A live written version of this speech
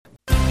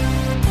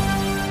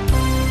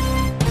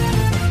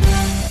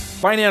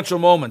Financial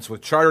Moments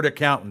with Chartered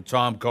Accountant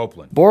Tom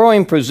Copeland.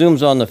 Borrowing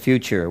presumes on the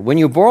future. When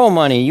you borrow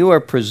money, you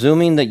are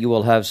presuming that you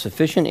will have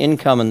sufficient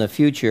income in the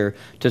future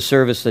to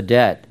service the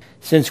debt.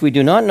 Since we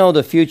do not know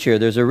the future,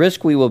 there's a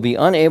risk we will be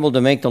unable to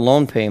make the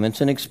loan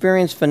payments and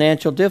experience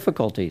financial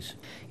difficulties.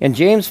 In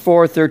James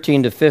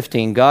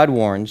 4:13-15, God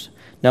warns,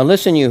 "Now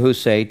listen, you who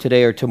say,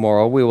 today or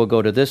tomorrow we will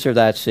go to this or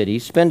that city,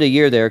 spend a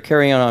year there,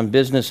 carry on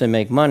business and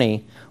make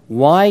money.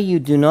 Why, you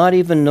do not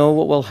even know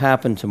what will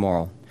happen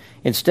tomorrow.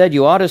 Instead,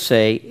 you ought to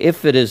say,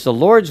 if it is the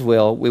Lord's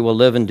will, we will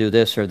live and do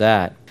this or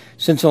that."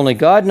 Since only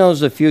God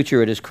knows the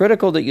future, it is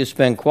critical that you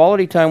spend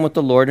quality time with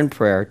the Lord in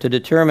prayer to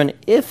determine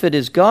if it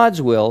is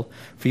God's will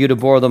for you to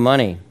borrow the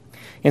money.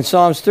 In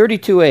Psalms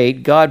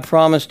 32:8, God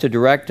promised to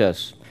direct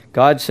us.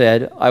 God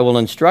said, "I will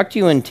instruct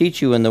you and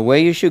teach you in the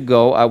way you should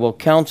go. I will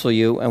counsel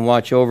you and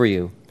watch over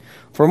you."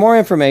 For more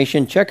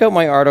information, check out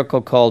my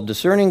article called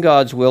Discerning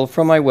God's Will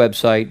from my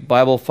website,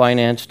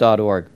 BibleFinance.org.